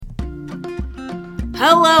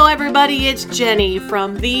Hello everybody, it's Jenny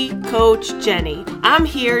from The Coach Jenny. I'm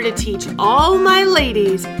here to teach all my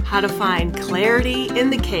ladies how to find clarity in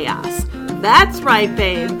the chaos. That's right,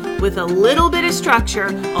 babe. With a little bit of structure,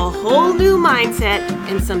 a whole new mindset,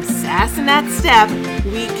 and some sass in that step,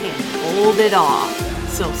 we can hold it all.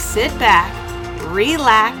 So sit back,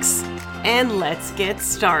 relax, and let's get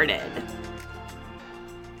started.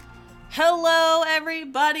 Hello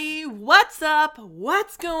everybody, what's up?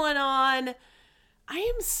 What's going on? I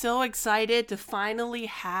am so excited to finally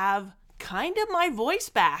have kind of my voice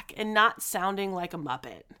back and not sounding like a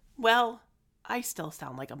Muppet. Well, I still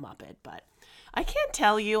sound like a Muppet, but I can't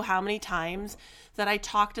tell you how many times that I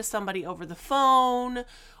talked to somebody over the phone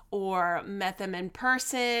or met them in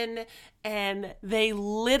person and they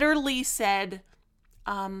literally said,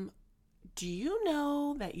 do you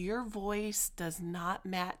know that your voice does not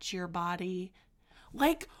match your body?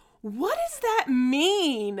 Like, what does that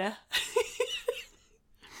mean?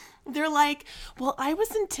 They're like, well, I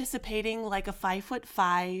was anticipating like a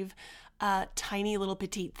 5'5", tiny little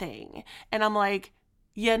petite thing. And I'm like,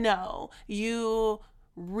 yeah, no, you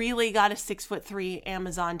really got a 6'3"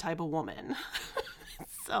 Amazon type of woman.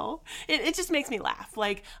 So it just makes me laugh.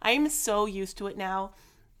 Like, I'm so used to it now.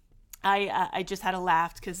 I just had a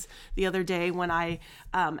laugh because the other day when I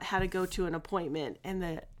had to go to an appointment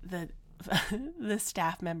and the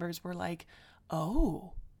staff members were like,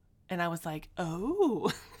 oh, and I was like,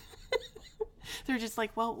 oh. They're just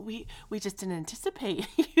like, well, we just didn't anticipate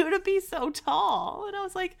you to be so tall. And I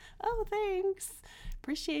was like, oh, thanks.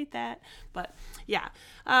 Appreciate that. But yeah.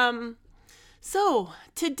 So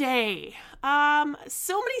today,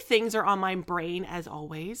 so many things are on my brain as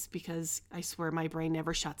always, because I swear my brain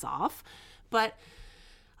never shuts off. But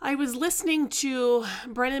I was listening to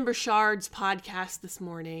Brendon Burchard's podcast this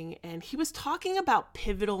morning, and he was talking about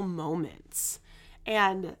pivotal moments.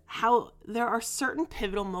 And how there are certain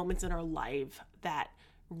pivotal moments in our life that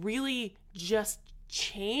really just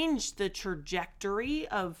change the trajectory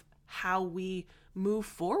of how we move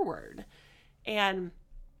forward. And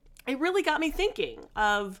it really got me thinking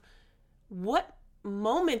of what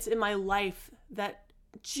moments in my life that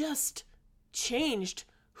just changed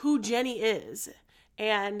who Jenny is.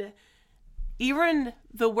 And even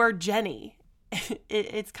the word Jenny,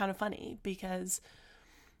 it's kind of funny because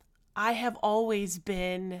I have always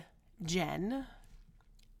been Jen.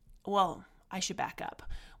 Well, I should back up.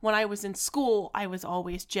 When I was in school, I was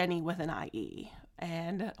always Jenny with an IE.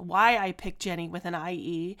 And why I picked Jenny with an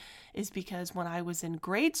IE is because when I was in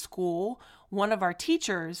grade school, one of our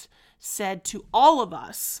teachers said to all of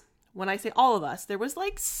us, when I say all of us, there was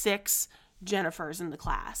like 6 Jennifers in the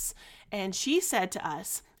class. And she said to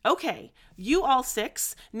us, okay, you all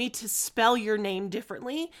 6 need to spell your name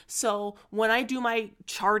differently. So when I do my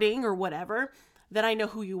charting or whatever, then I know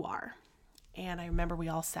who you are. And I remember we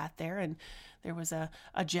all sat there and there was a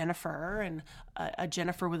Jennifer and a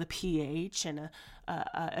Jennifer with a PH and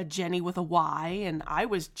a Jenny with a Y. And I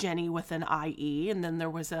was Jenny with an IE. And then there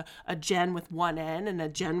was a Jen with 1 N and a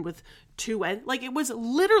Jen with 2 N. Like, it was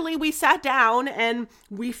literally, we sat down and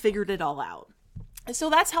we figured it all out.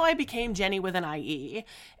 So that's how I became Jenny with an IE.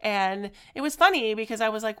 And it was funny because I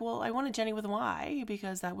was like, well, I wanted Jenny with a Y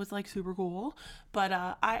because that was like super cool. But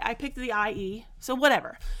I picked the IE. So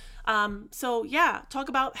whatever. So yeah, talk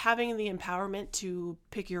about having the empowerment to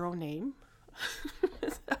pick your own name.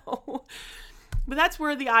 But that's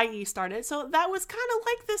where the IE started. So that was kind of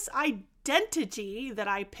like this identity that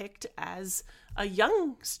I picked as a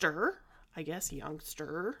youngster. I guess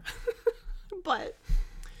youngster. But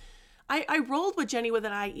I rolled with Jenny with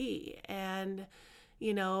an IE, and,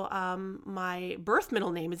 you know, my birth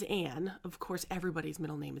middle name is Ann. Of course, everybody's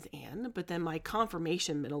middle name is Ann, but then my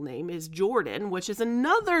confirmation middle name is Jordan, which is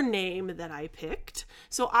another name that I picked.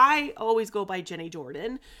 So I always go by Jenny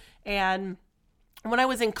Jordan. And when I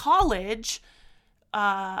was in college,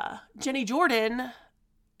 Jenny Jordan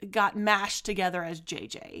got mashed together as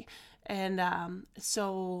JJ. And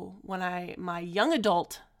so when my young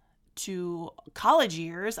adult to college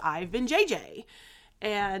years, I've been JJ.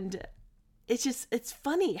 And it's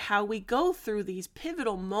funny how we go through these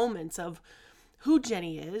pivotal moments of who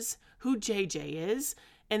Jenny is, who JJ is.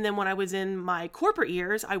 And then when I was in my corporate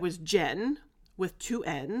years, I was Jen with 2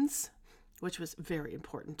 N's, which was very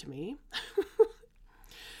important to me.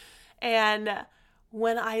 And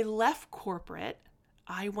when I left corporate,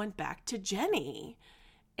 I went back to Jenny.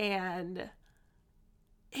 And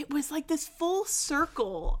it was like this full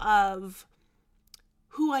circle of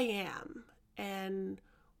who I am and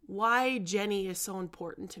why Jenny is so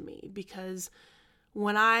important to me. Because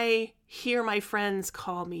when I hear my friends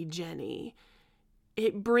call me Jenny,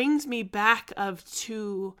 it brings me back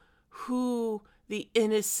to who the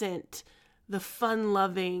innocent, the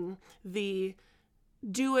fun-loving, the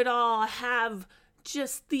do-it-all, have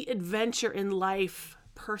just the adventure in life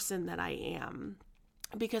person that I am.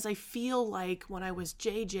 Because I feel like when I was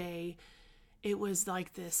JJ, it was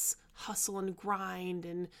like this hustle and grind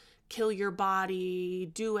and kill your body,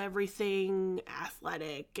 do everything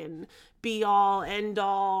athletic and be all, end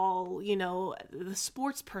all, the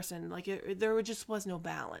sports person. Like there just was no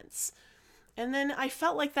balance. And then I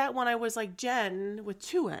felt like that when I was like Jen with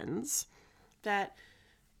 2 N's, that,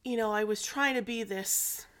 I was trying to be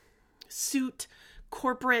this suit,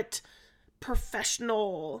 corporate,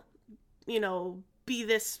 professional, be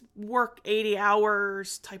this work 80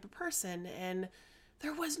 hours type of person. And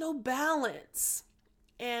there was no balance.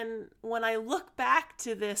 And when I look back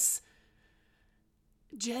to this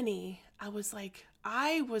Jenny, I was like,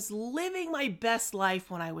 I was living my best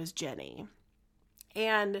life when I was Jenny.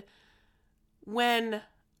 And when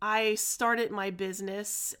I started my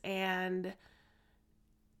business and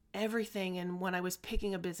everything, and when I was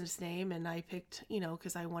picking a business name, and I picked,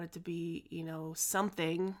 because I wanted to be,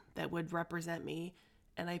 something that would represent me,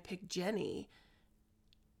 and I picked Jenny,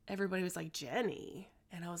 everybody was like, Jenny.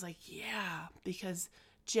 And I was like, yeah, because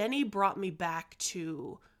Jenny brought me back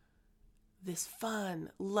to this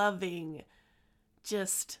fun, loving,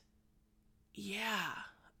 just, yeah.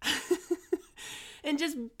 And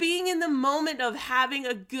just being in the moment of having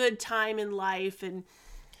a good time in life, and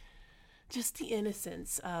just the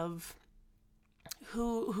innocence of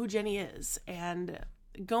who Jenny is. And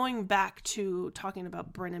going back to talking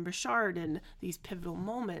about Brendon Burchard and these pivotal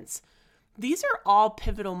moments, these are all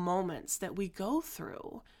pivotal moments that we go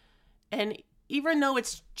through. And even though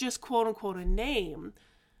it's just quote unquote a name,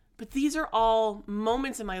 but these are all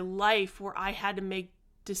moments in my life where I had to make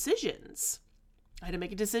decisions. I had to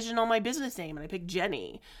make a decision on my business name, and I picked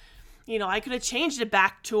Jenny. I could have changed it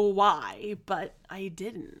back to a Y, but I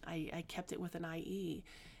didn't. I kept it with an IE.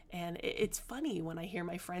 And it's funny when I hear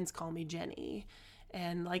my friends call me Jenny.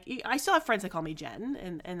 And I still have friends that call me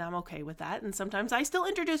Jen, and I'm okay with that. And sometimes I still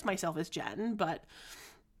introduce myself as Jen, but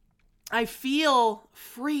I feel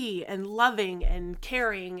free and loving and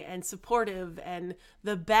caring and supportive and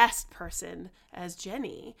the best person as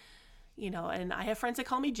Jenny. And I have friends that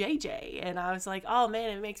call me JJ, and I was like, oh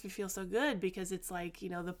man, it makes me feel so good, because it's like,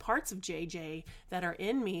 the parts of JJ that are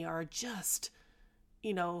in me are just,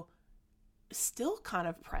 still kind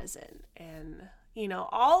of present. And,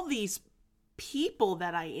 all these people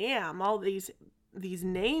that I am, all these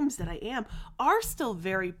names that I am are still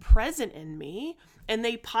very present in me, and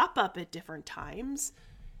they pop up at different times.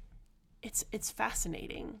 It's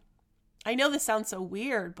fascinating. I know this sounds so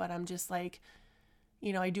weird, but I'm just like,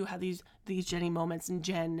 I do have these Jenny moments, and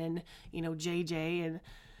Jen, and, JJ,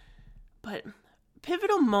 but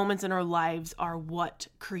pivotal moments in our lives are what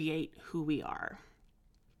create who we are.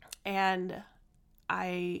 And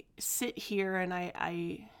I sit here and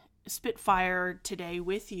I spit fire today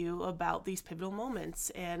with you about these pivotal moments.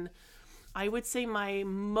 And I would say my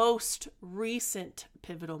most recent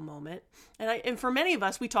pivotal moment, and for many of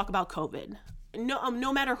us, we talk about COVID.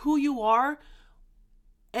 No matter who you are,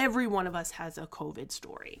 every one of us has a COVID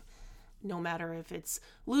story. No matter if it's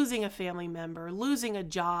losing a family member, losing a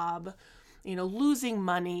job, losing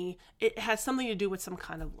money, it has something to do with some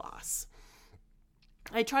kind of loss.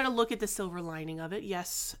 I try to look at the silver lining of it.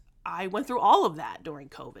 Yes, I went through all of that during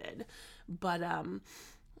COVID, but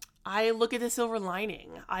I look at the silver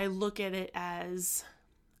lining. I look at it as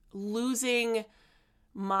losing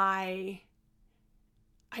my,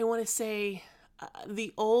 I want to say,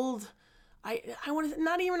 the old, I want to,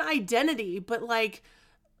 not even identity, but like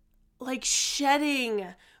shedding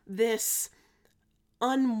this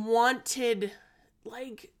unwanted,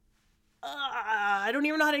 I don't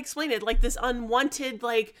even know how to explain it, like this unwanted,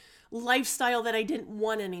 lifestyle that I didn't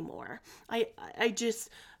want anymore. I just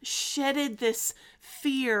shedded this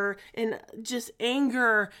fear and just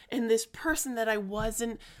anger and this person that I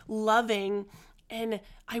wasn't loving, and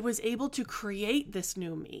I was able to create this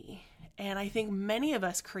new me. And I think many of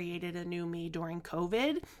us created a new me during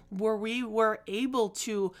COVID, where we were able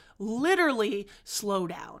to literally slow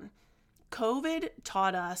down. COVID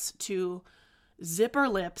taught us to zip our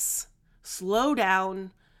lips, slow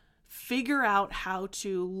down, figure out how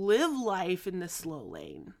to live life in the slow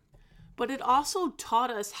lane. But it also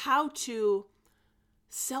taught us how to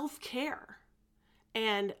self-care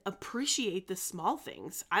and appreciate the small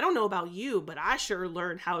things. I don't know about you, but I sure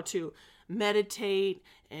learned how to meditate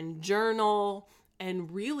and journal and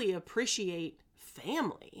really appreciate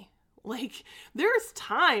family. There's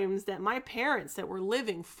times that my parents that were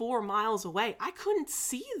living 4 miles away, I couldn't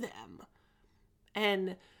see them.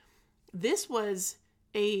 And this was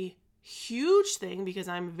a huge thing, because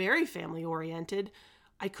I'm very family oriented,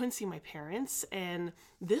 I couldn't see my parents. And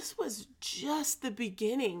this was just the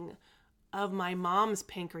beginning of my mom's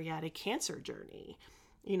pancreatic cancer journey.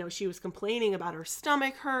 You know, she was complaining about her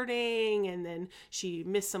stomach hurting, and then she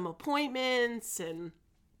missed some appointments, and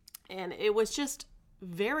it was just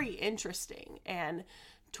very interesting. And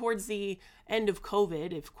towards the end of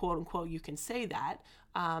COVID, if quote unquote you can say that,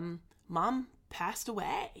 Mom passed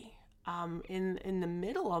away in the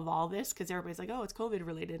middle of all this, because everybody's like, oh, it's COVID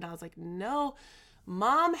related. And I was like, no,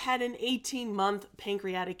 Mom had an 18-month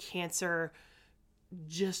pancreatic cancer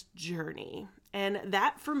just journey. And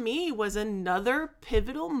that for me was another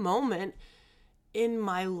pivotal moment in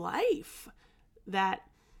my life that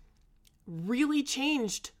really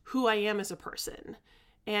changed who I am as a person.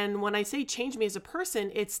 And when I say change me as a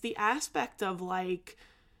person, it's the aspect of like,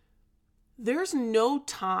 there's no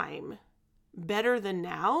time better than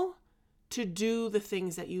now to do the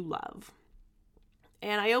things that you love.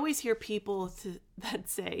 And I always hear people that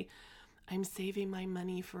say, I'm saving my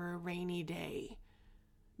money for a rainy day.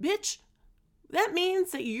 Bitch, that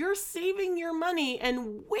means that you're saving your money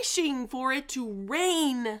and wishing for it to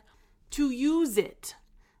rain to use it.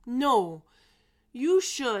 No, you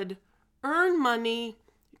should earn money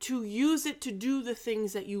to use it to do the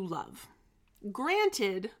things that you love.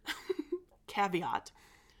 Granted, caveat,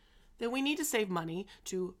 that we need to save money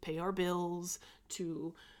to pay our bills,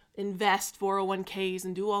 to invest 401ks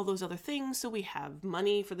and do all those other things so we have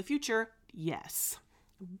money for the future. Yes.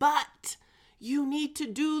 But you need to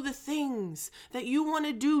do the things that you want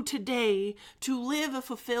to do today to live a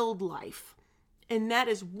fulfilled life. And that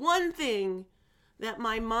is one thing that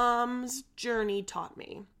my mom's journey taught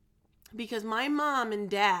me. Because my mom and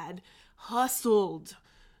dad hustled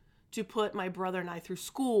to put my brother and I through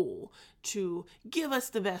school, to give us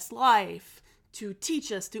the best life, to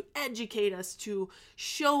teach us, to educate us, to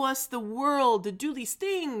show us the world, to do these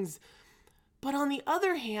things. But on the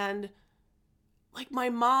other hand, like my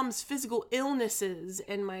mom's physical illnesses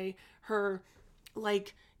and her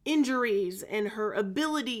like injuries and her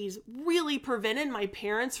abilities really prevented my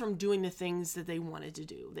parents from doing the things that they wanted to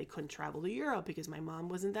do. They couldn't travel to Europe because my mom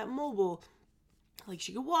wasn't that mobile. Like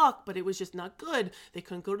she could walk, but it was just not good. They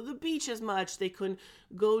couldn't go to the beach as much. They couldn't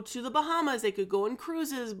go to the Bahamas. They could go on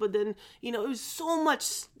cruises, but then, it was so much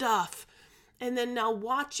stuff. And then now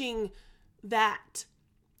watching that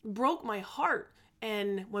broke my heart.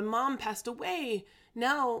 And when Mom passed away,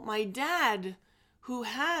 now my dad, who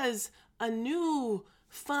has a new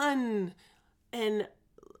fun and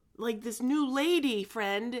like this new lady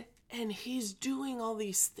friend, and he's doing all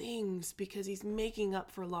these things because he's making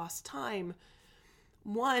up for lost time.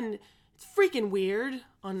 One, it's freaking weird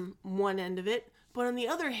on one end of it, but on the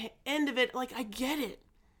other end of it, like I get it.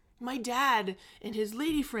 My dad and his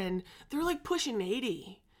lady friend, they're like pushing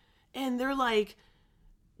 80, and they're like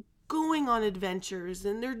going on adventures,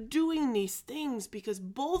 and they're doing these things because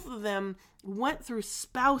both of them went through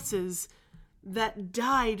spouses that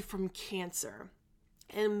died from cancer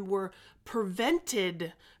and were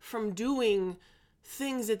prevented from doing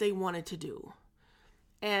things that they wanted to do.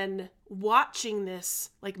 And watching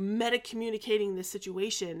this, like meta-communicating this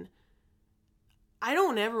situation, I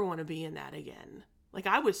don't ever want to be in that again. Like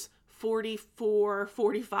I was 44,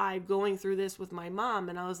 45 going through this with my mom,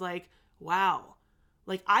 and I was like, wow.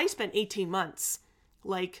 Like I spent 18 months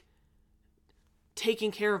like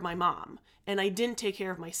taking care of my mom, and I didn't take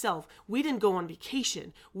care of myself. We didn't go on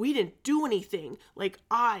vacation. We didn't do anything. Like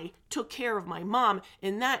I took care of my mom,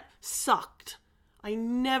 and that sucked. I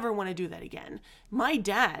never want to do that again. My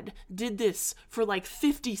dad did this for like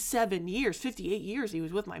 57 years, 58 years he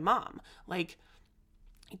was with my mom. Like,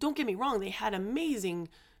 don't get me wrong, they had amazing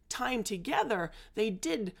time together. They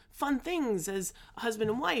did fun things as a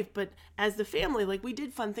husband and wife, but as the family, like we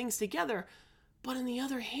did fun things together. But on the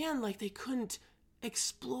other hand, like they couldn't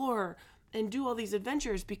explore and do all these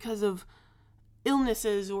adventures because of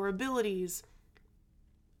illnesses or abilities.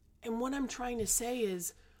 And what I'm trying to say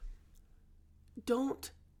is,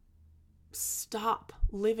 don't stop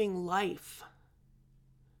living life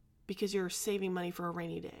because you're saving money for a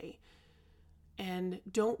rainy day. And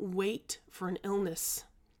don't wait for an illness.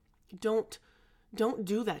 Don't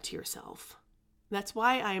do that to yourself. That's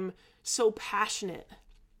why I'm so passionate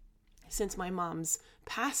since my mom's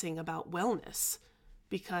passing about wellness.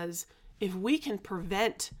 Because if we can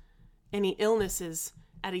prevent any illnesses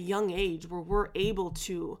at a young age where we're able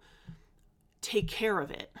to take care of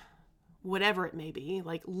it, whatever it may be,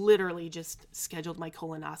 like literally just scheduled my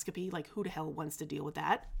colonoscopy. Like who the hell wants to deal with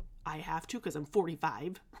that? I have to because I'm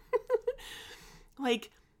 45.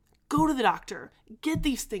 Like go to the doctor, get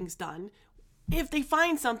these things done. if they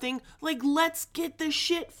find something, like, let's get this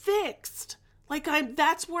shit fixed. Like,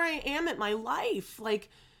 that's where I am at my life. Like,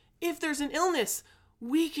 if there's an illness,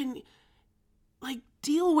 we can, like,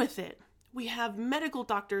 deal with it. We have medical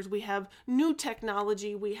doctors, we have new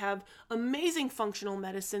technology, we have amazing functional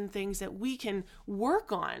medicine things that we can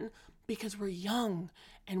work on because we're young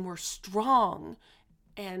and we're strong.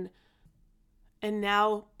 And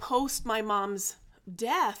now, post my mom's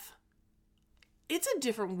death, it's a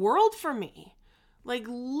different world for me. Like,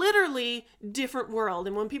 literally different world.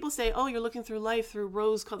 And when people say, oh, you're looking through life through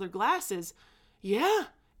rose-colored glasses, yeah,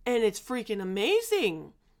 and it's freaking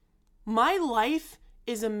amazing. My life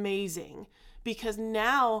is amazing because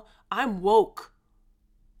now I'm woke,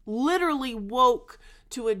 literally woke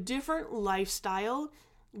to a different lifestyle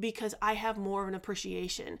because I have more of an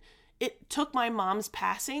appreciation. It took my mom's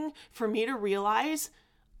passing for me to realize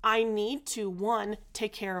I need to, one,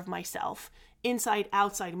 take care of myself, inside,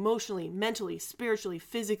 outside, emotionally, mentally, spiritually,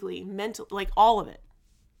 physically, mental, like all of it,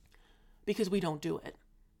 because we don't do it.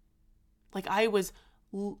 Like I was,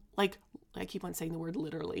 like, I keep on saying the word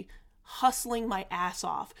literally, hustling my ass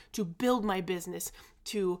off to build my business,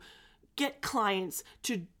 to get clients,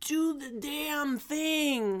 to do the damn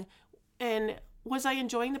thing. And was I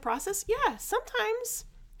enjoying the process? Yeah, sometimes.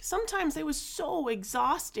 Sometimes it was so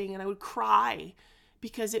exhausting and I would cry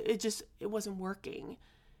because it wasn't working.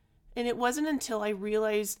 And it wasn't until I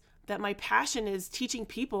realized that my passion is teaching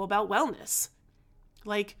people about wellness.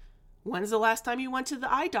 Like, when's the last time you went to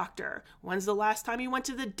the eye doctor? When's the last time you went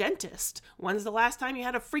to the dentist? When's the last time you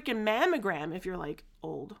had a freaking mammogram if you're like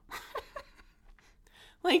old?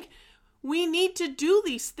 Like, we need to do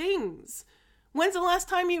these things. When's the last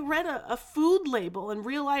time you read a food label and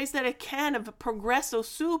realized that a can of Progresso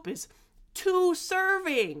soup is 2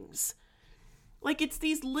 servings? Like, it's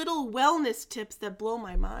these little wellness tips that blow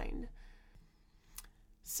my mind.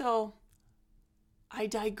 So, I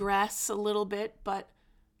digress a little bit, but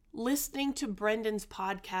listening to Brendan's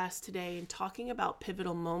podcast today and talking about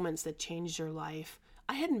pivotal moments that changed your life,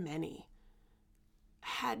 I had many.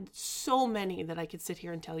 Had so many that I could sit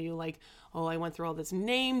here and tell you, like, oh, I went through all this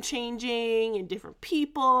name changing and different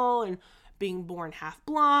people and being born half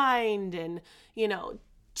blind and, you know,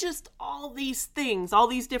 just all these things, all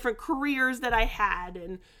these different careers that I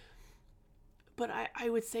had. But I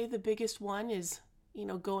would say the biggest one is, you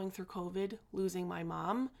know, going through COVID, losing my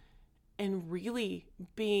mom, and really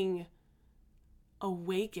being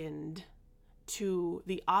awakened to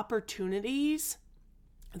the opportunities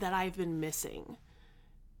that I've been missing.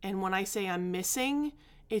 And when I say I'm missing,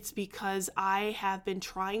 it's because I have been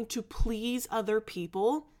trying to please other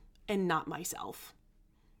people and not myself.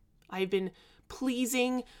 I've been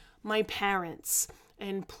pleasing my parents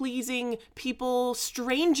and pleasing people,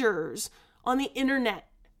 strangers on the internet,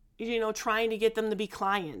 you know, trying to get them to be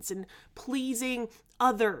clients and pleasing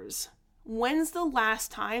others. When's the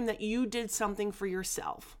last time that you did something for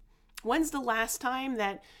yourself? When's the last time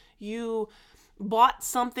that you bought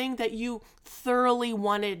something that you thoroughly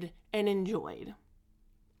wanted and enjoyed?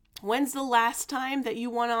 When's the last time that you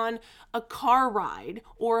went on a car ride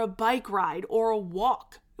or a bike ride or a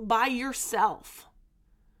walk by yourself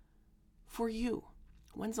for you?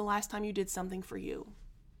 When's the last time you did something for you?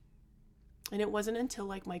 And it wasn't until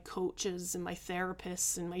like my coaches and my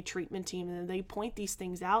therapists and my treatment team, and they point these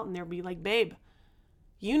things out and they'll be like, babe,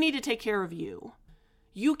 you need to take care of you.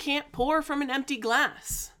 You can't pour from an empty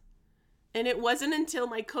glass. And it wasn't until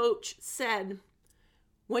my coach said,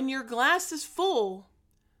 when your glass is full,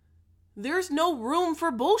 there's no room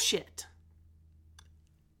for bullshit.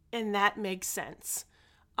 And that makes sense.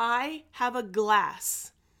 I have a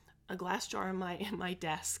glass jar in my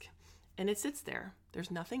desk, and it sits there.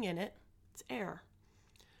 There's nothing in it. It's air.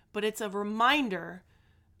 But it's a reminder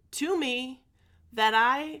to me that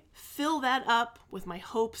I fill that up with my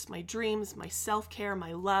hopes, my dreams, my self-care,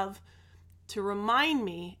 my love, to remind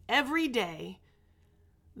me every day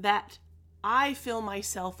that I fill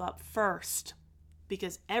myself up first,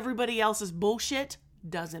 because everybody else's bullshit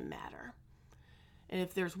doesn't matter. And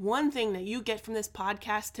if there's one thing that you get from this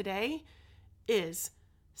podcast today is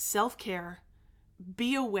self-care,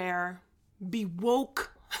 be aware, be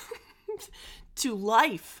woke to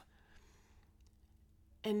life,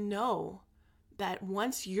 and know that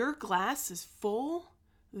once your glass is full,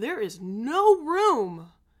 there is no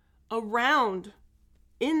room around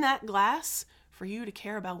in that glass for you to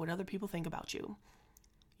care about what other people think about you.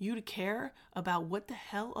 You to care about what the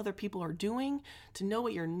hell other people are doing, to know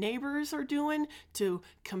what your neighbors are doing, to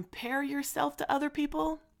compare yourself to other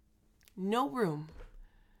people. No room.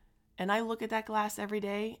 And I look at that glass every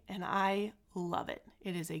day and I love it.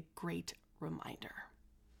 It is a great reminder.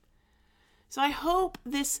 So I hope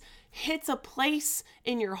this hits a place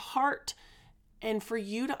in your heart and for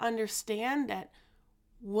you to understand that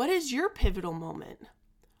what is your pivotal moment?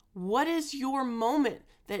 What is your moment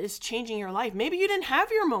that is changing your life? Maybe you didn't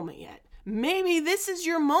have your moment yet. Maybe this is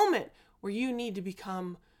your moment where you need to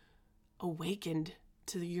become awakened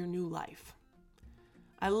to your new life.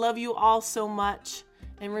 I love you all so much.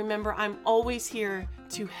 And remember, I'm always here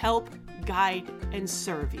to help, guide, and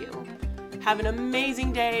serve you. Have an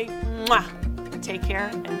amazing day. Mwah! Take care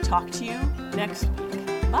and talk to you next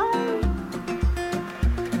week. Bye.